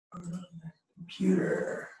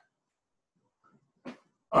Computer.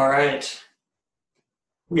 All right,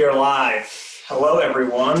 we are live. Hello,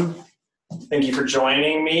 everyone. Thank you for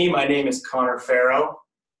joining me. My name is Connor Farrow.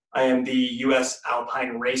 I am the U.S.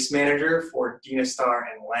 Alpine Race Manager for Dynastar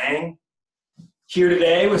and Lange. Here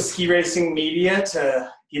today with Ski Racing Media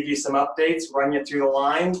to give you some updates, run you through the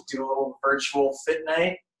line, do a little virtual fit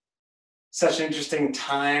night. Such an interesting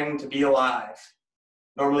time to be alive.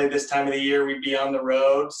 Normally this time of the year we'd be on the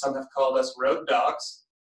road. Some have called us road dogs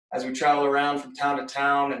as we travel around from town to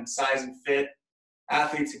town and size and fit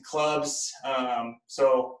athletes and clubs.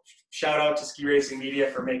 So shout out to Ski Racing Media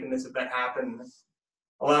for making this event happen,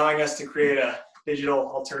 allowing us to create a digital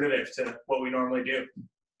alternative to what we normally do.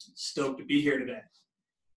 Stoked to be here today.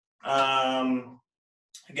 I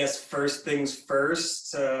guess first things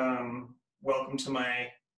first, welcome to my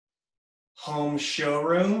home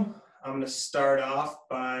showroom. I'm going to start off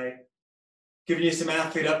by giving you some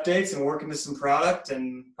athlete updates and working to some product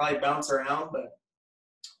and probably bounce around, but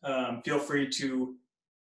feel free to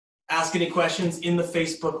ask any questions in the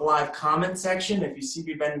Facebook Live comment section. If you see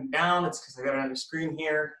me bending down, it's because I got another screen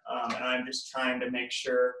here, and I'm just trying to make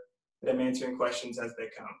sure that I'm answering questions as they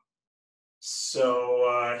come.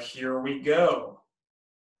 So here we go.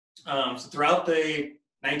 So throughout the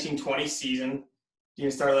 1920 season,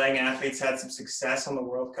 Dynastar Lange athletes had some success on the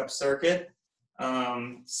World Cup circuit.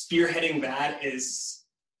 Spearheading that is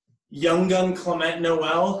young gun Clement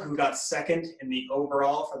Noel, who got second in the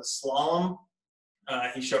overall for the slalom.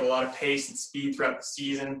 He showed a lot of pace and speed throughout the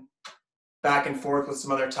season, back and forth with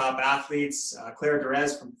some other top athletes. Claire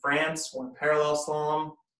Derez from France won parallel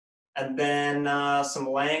slalom. And then some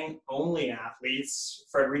Lange-only athletes,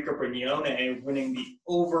 Federico Brignone winning the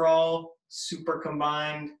overall, super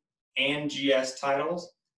combined, and GS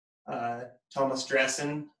titles. Thomas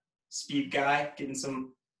Dressen, speed guy, getting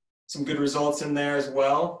some good results in there as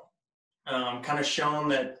well. Kind of shown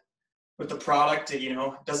that with the product, it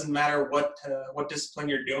doesn't matter what discipline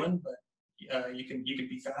you're doing, but you can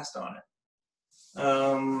be fast on it.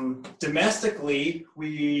 Domestically,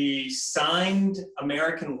 we signed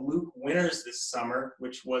American Luke Winters this summer,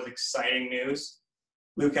 which was exciting news.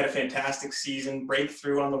 Luke had a fantastic season,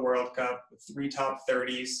 breakthrough on the World Cup with 3 top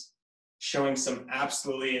 30s, showing some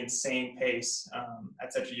absolutely insane pace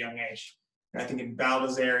at such a young age. And I think in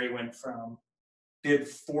Valdezere, he went from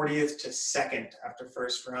 40th to 2nd after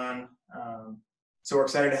first run. So we're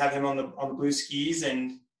excited to have him on the blue skis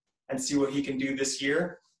and see what he can do this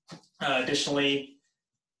year. Additionally,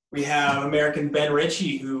 we have American Ben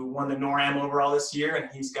Ritchie, who won the NORAM overall this year, and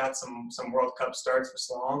he's got some World Cup starts for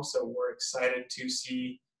slalom. So we're excited to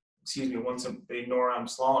see, won the NORAM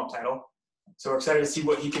slalom title. So we're excited to see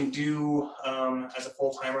what he can do as a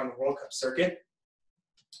full-timer on the World Cup circuit.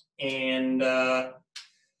 And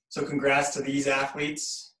so congrats to these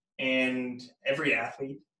athletes and every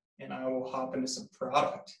athlete, and I will hop into some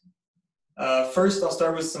product. First, I'll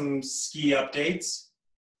start with some ski updates.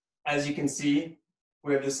 As you can see,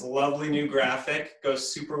 we have this lovely new graphic,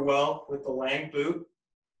 goes super well with the Lange boot.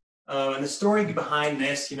 And the story behind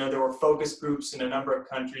this, there were focus groups in a number of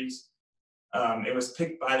countries. It was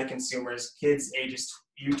picked by the consumers, kids ages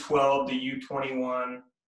U12 to U21,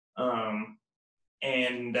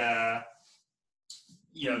 and the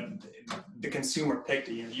consumer picked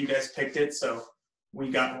it. You guys picked it, so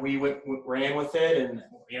we ran with it, and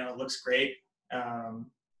it looks great.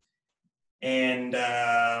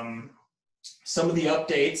 Some of the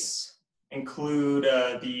updates include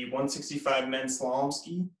the 165 men's slalom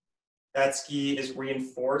ski. That ski is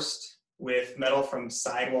reinforced with metal from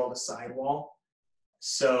sidewall to sidewall.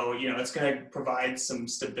 So, it's going to provide some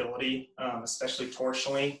stability, especially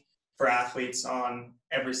torsionally, for athletes on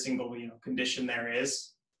every single, condition there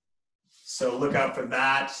is. So look out for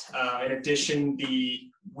that. In addition, the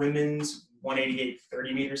women's 188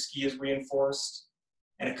 30-meter ski is reinforced.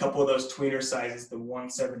 And a couple of those tweener sizes, the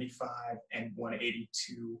 175 and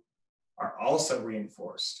 182, are also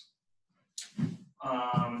reinforced.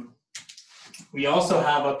 We also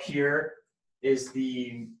have up here is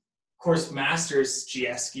the Course Masters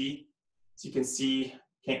GS ski. As you can see,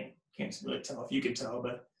 can't really tell if you can tell,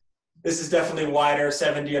 but this is definitely wider,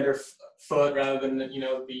 70 underfoot rather than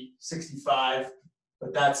the 65.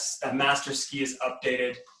 But that master ski is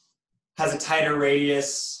updated, has a tighter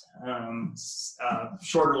radius,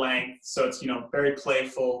 shorter length, so it's very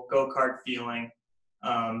playful, go-kart feeling.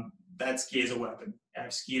 That ski is a weapon.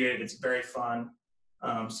 I've skied it; it's very fun.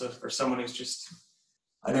 So for someone who's just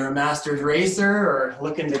either a masters racer or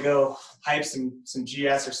looking to go hype some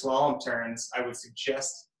GS or slalom turns, I would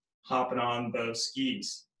suggest hopping on those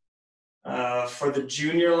skis. For the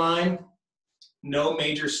junior line, no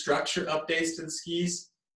major structure updates to the skis.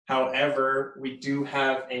 However, we do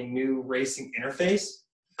have a new racing interface.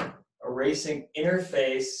 A racing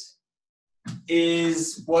interface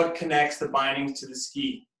is what connects the bindings to the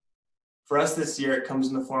ski. For us this year, it comes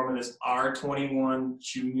in the form of this R21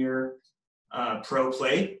 Junior Pro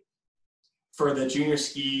plate. For the junior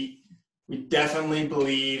ski, we definitely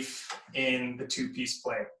believe in the two-piece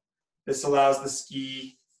plate. This allows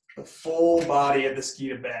the full body of the ski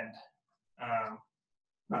to bend.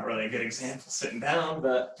 Not really a good example sitting down,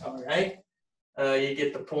 but all right, you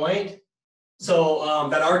get the point. So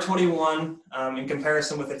that R21, in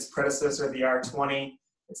comparison with its predecessor, the R20,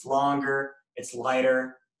 it's longer, it's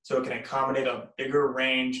lighter, so it can accommodate a bigger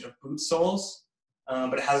range of boot soles,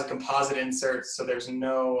 but it has a composite insert, so there's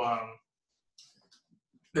no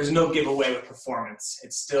giveaway with performance.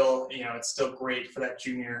 It's still, it's still great for that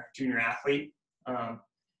junior athlete.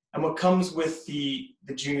 And what comes with the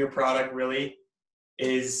junior product really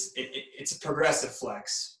is it's a progressive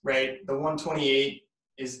flex, right? The 128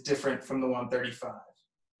 is different from the 135,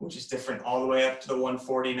 which is different all the way up to the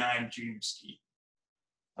 149 junior ski.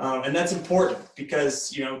 And that's important because,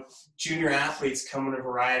 junior athletes come in a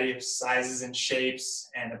variety of sizes and shapes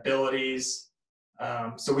and abilities.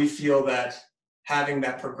 So we feel that having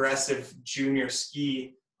that progressive junior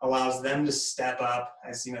ski allows them to step up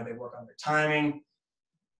as, they work on their timing.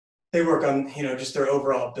 They work on, just their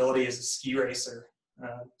overall ability as a ski racer.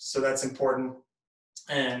 So that's important.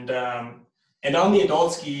 And on the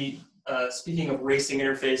adult ski, speaking of racing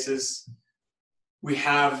interfaces, we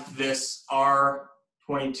have this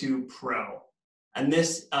R22 Pro. And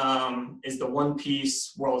this is the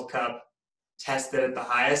one-piece World Cup tested at the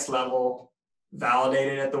highest level,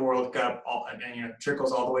 validated at the World Cup, and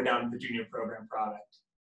trickles all the way down to the junior program product.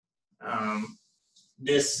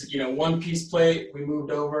 This, one-piece plate, we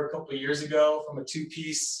moved over a couple of years ago from a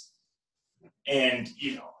two-piece, and,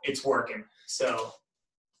 it's working. So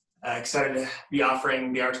excited to be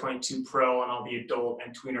offering the R22 Pro on all the adult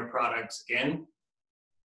and tweener products again.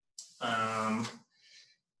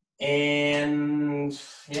 And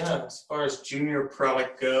yeah, as far as junior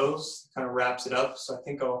product goes, kind of wraps it up. So I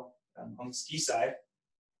think I'll, on the ski side,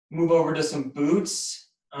 move over to some boots.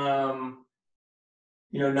 Not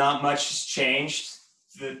much has changed.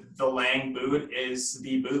 The Lange boot is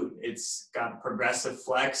the boot. It's got progressive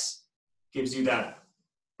flex, gives you that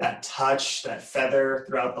touch, that feather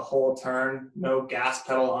throughout the whole turn, no gas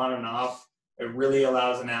pedal on and off. It really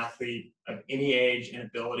allows an athlete of any age and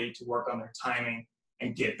ability to work on their timing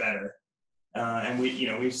and get better. And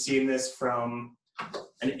we've seen this from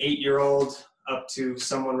an 8-year-old up to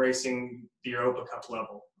someone racing the Europa Cup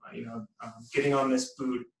level. Getting on this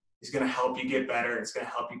boot is going to help you get better. It's going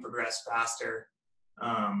to help you progress faster.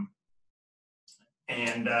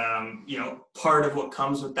 Part of what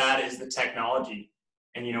comes with that is the technology.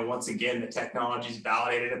 And, once again, the technology is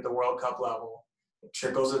validated at the World Cup level. It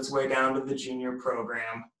trickles its way down to the junior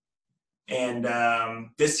program. And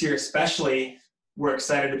this year especially, we're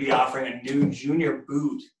excited to be offering a new junior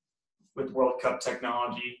boot with World Cup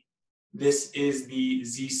technology. This is the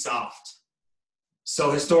Z Soft.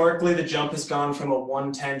 So historically, the jump has gone from a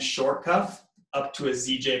 110 short cuff up to a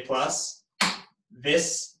ZJ Plus.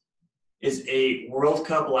 This is a World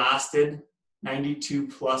Cup lasted 92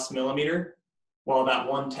 plus millimeter, while that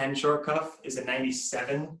 110 short cuff is a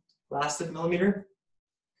 97 lasted millimeter.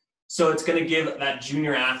 So it's going to give that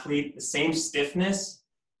junior athlete the same stiffness,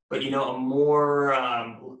 but a more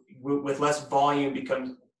with less volume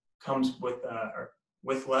comes with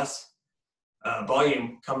less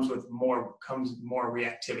volume comes more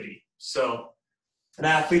reactivity. So an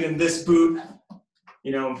athlete in this boot,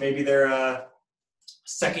 maybe they're a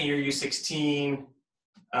second year U16,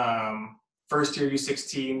 first year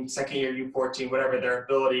U16, second year U14, whatever, their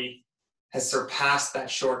ability has surpassed that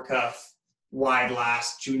short cuff, wide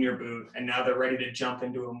last junior boot, and now they're ready to jump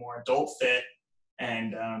into a more adult fit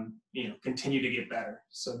and continue to get better.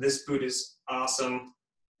 So this boot is awesome.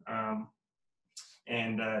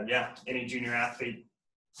 Any junior athlete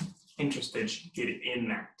interested should get it in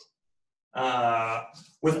that.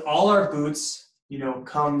 With all our boots,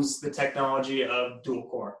 comes the technology of dual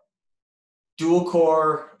core. Dual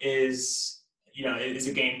core is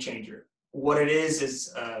a game changer. What it is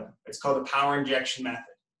it's called the power injection method.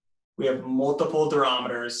 We have multiple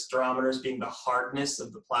durometers being the hardness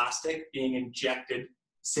of the plastic being injected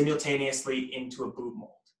simultaneously into a boot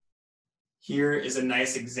mold. Here is a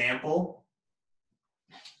nice example.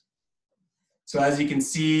 So as you can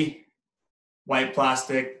see, white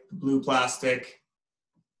plastic, blue plastic,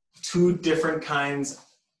 two different kinds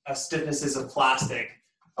of stiffnesses of plastic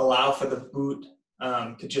allow for the boot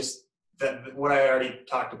to just, what I already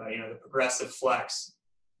talked about, the progressive flex.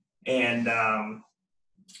 And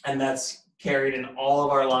and that's carried in all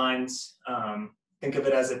of our lines. Think of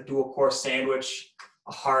it as a dual core sandwich,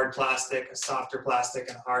 a hard plastic, a softer plastic,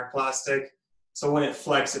 and a hard plastic. So when it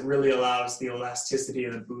flexes, it really allows the elasticity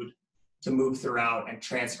of the boot to move throughout and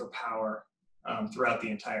transfer power throughout the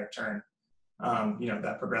entire turn.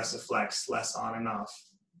 That progressive flex, less on and off.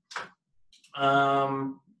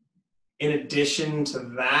 In addition to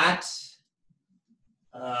that,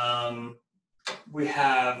 we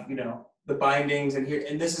have, the bindings,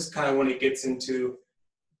 and this is kind of when it gets into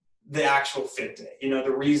the actual fit day.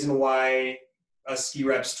 The reason why us ski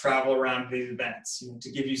reps travel around these events,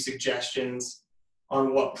 to give you suggestions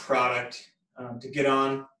on what product to get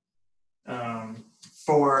on.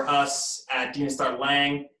 For us at Dynastar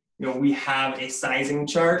Lange, we have a sizing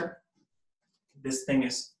chart. This thing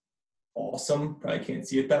is awesome. Probably can't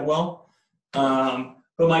see it that well.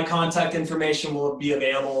 But my contact information will be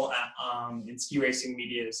available in Ski Racing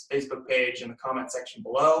Media's Facebook page in the comment section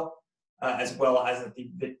below, as well as at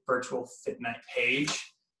the virtual Fit Night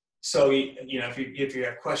page. So, if you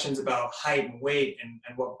have questions about height and weight and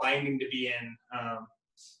what binding to be in,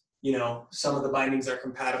 some of the bindings are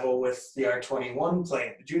compatible with the R21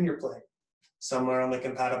 plate, the junior plate. Some are only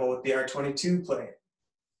compatible with the R22 plate.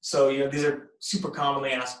 So, these are super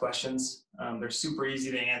commonly asked questions. They're super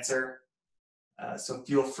easy to answer. So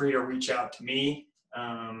feel free to reach out to me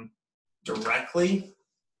directly.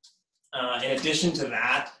 In addition to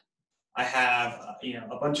that, I have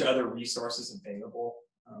a bunch of other resources available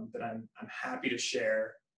that I'm happy to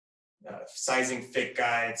share. Sizing fit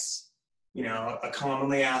guides. A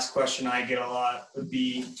commonly asked question I get a lot would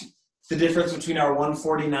be the difference between our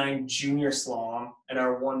 149 junior slalom and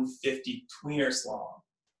our 150 tweener slalom.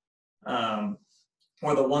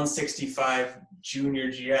 Or the 165 junior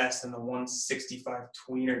GS and the 165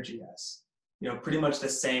 tweener GS. Pretty much the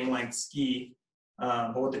same length ski,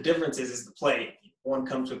 but what the difference is the plate. One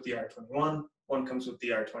comes with the R21, one comes with the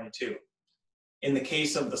R22. In the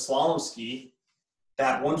case of the slalom ski,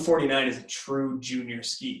 that 149 is a true junior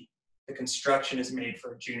ski. The construction is made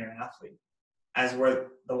for a junior athlete, as where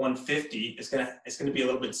the 150 is gonna be a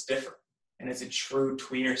little bit stiffer, and it's a true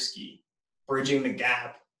tweener ski, bridging the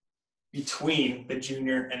gap between the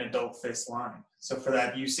junior and adult FIS line. So for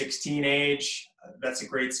that U16 age, that's a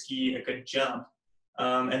great ski, a good jump.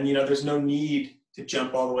 And there's no need to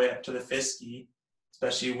jump all the way up to the FIS ski,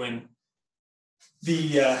 especially when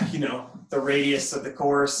the radius of the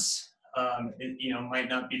course, might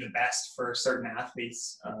not be the best for certain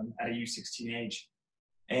athletes at a U16 age.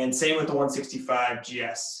 And same with the 165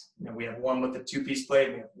 GS. We have one with a 2-piece plate,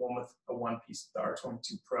 we have one with a 1-piece, the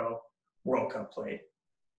R22 Pro World Cup plate.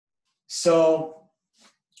 So,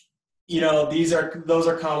 those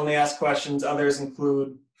are commonly asked questions. Others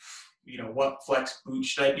include, what flex boot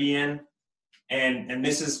should I be in? And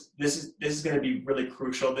this is going to be really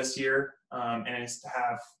crucial this year, and it's to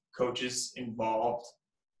have coaches involved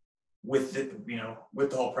with the with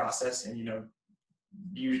the whole process, and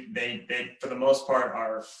they for the most part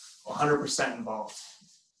are 100% involved,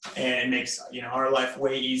 and it makes our life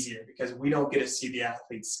way easier because we don't get to see the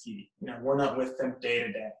athletes ski. We're not with them day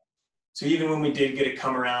to day. So even when we did get to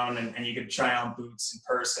come around and you get to try on boots in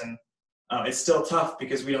person, it's still tough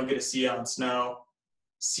because we don't get to see you on snow,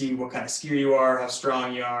 see what kind of skier you are, how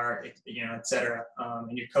strong you are, et cetera.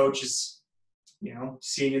 And your coach is,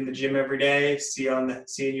 seeing you in the gym every day,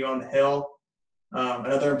 seeing you on the hill.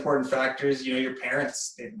 Another important factor is, your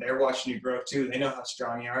parents, they're watching you grow too. They know how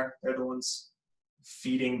strong you are. They're the ones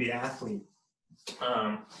feeding the athlete.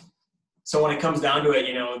 So when it comes down to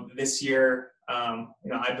it, this year, I've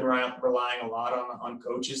been relying a lot on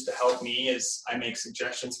coaches to help me as I make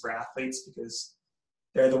suggestions for athletes because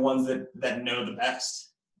they're the ones that know the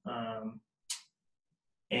best. I'm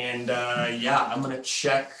going to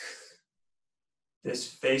check this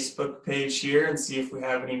Facebook page here and see if we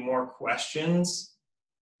have any more questions.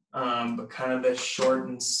 But kind of the short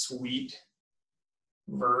and sweet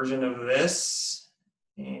version of this.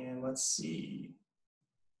 And let's see.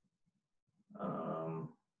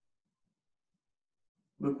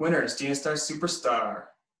 Luke Winters, Dynastar Superstar.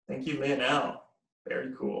 Thank you, Lionel.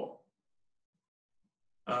 Very cool.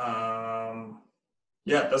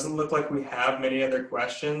 It doesn't look like we have many other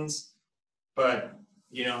questions, but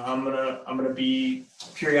I'm gonna be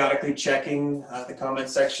periodically checking the comment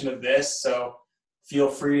section of this. So feel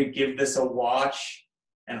free to give this a watch,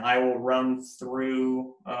 and I will run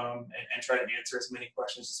through and try to answer as many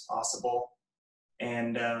questions as possible.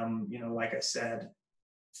 And like I said,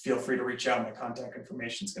 feel free to reach out. My contact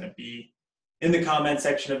information is going to be in the comment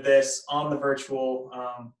section of this, on the virtual,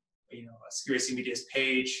 Ski Racing Media's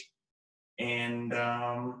page. And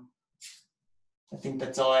I think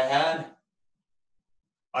that's all I had.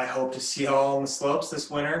 I hope to see you all on the slopes this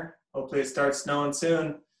winter. Hopefully it starts snowing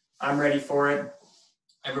soon. I'm ready for it.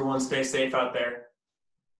 Everyone stay safe out there.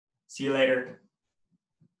 See you later.